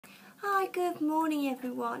Hi, good morning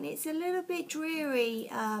everyone. It's a little bit dreary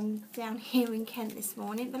down here in Kent this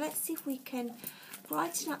morning, but let's see if we can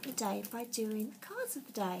brighten up the day by doing cards of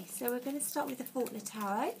the day. So we're going to start with the Faulkner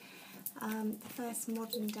Tarot, the first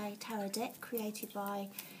modern day tarot deck created by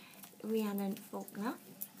Rhiannon Faulkner.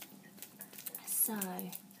 So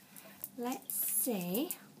let's see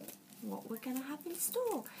what we're going to have in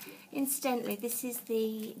store. Incidentally, this is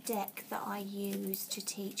the deck that I use to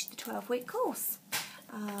teach the 12-week course,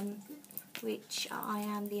 which I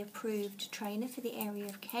am the approved trainer for the area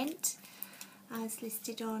of Kent, as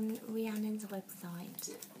listed on Rhiannon's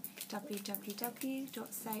website,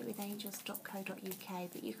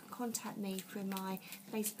 www.sayitwithangels.co.uk, but you can contact me through my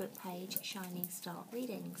Facebook page, Shining Starr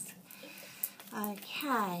Readings.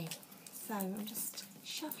 Okay, so I'm just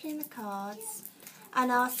shuffling the cards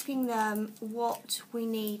and asking them what we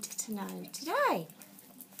need to know today.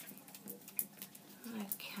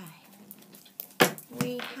 Okay.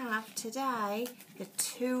 We have today the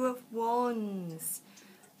Two of Wands.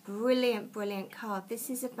 Brilliant, brilliant card. This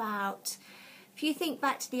is about, if you think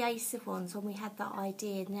back to the Ace of Wands when we had that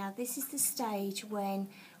idea, now this is the stage when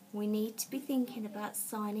we need to be thinking about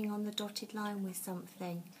signing on the dotted line with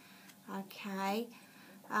something. Okay.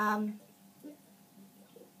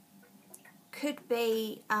 Could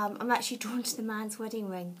be, I'm actually drawn to the man's wedding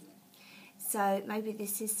ring. So maybe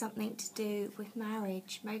this is something to do with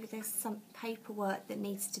marriage. Maybe there's some paperwork that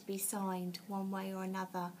needs to be signed one way or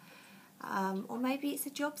another. Or maybe it's a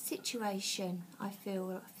job situation, I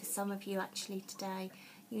feel, for some of you actually today.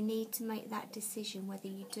 You need to make that decision whether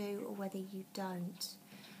you do or whether you don't.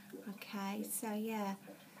 Okay, so yeah.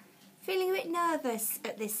 Feeling a bit nervous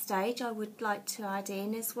at this stage, I would like to add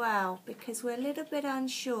in as well, because we're a little bit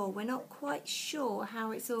unsure. We're not quite sure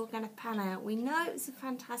how it's all going to pan out. We know it was a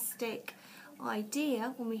fantastic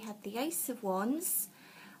idea when we had the Ace of Wands,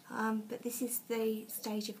 but this is the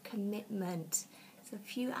stage of commitment. So a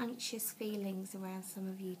few anxious feelings around some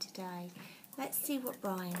of you today. Let's see what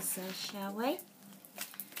Brian says, shall we?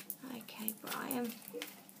 Okay, Brian.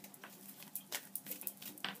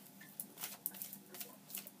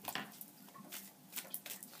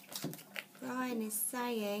 Brian is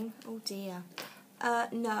saying, oh dear,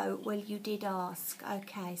 no, well you did ask.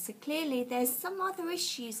 Okay, so clearly there's some other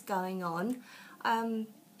issues going on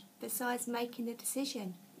besides making a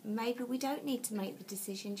decision. Maybe we don't need to make the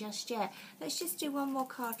decision just yet. Let's just do one more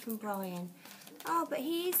card from Brian. Oh, but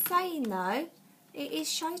he is saying though, it is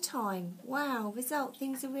showtime. Wow, result,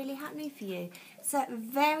 things are really happening for you. So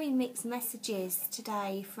very mixed messages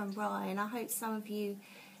today from Brian. I hope some of you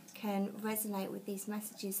can resonate with these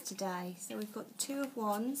messages today. So we've got the Two of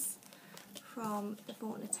Wands from the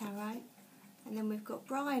Faulkner Tarot, and then we've got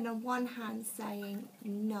Brian on one hand saying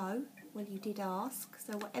no, well you did ask,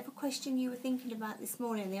 so whatever question you were thinking about this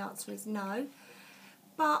morning, the answer is no.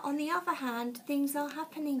 But on the other hand, things are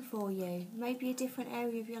happening for you, maybe a different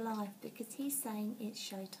area of your life, because he's saying it's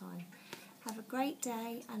showtime. Have a great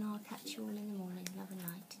day, and I'll catch you all in the morning. Love and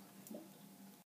light.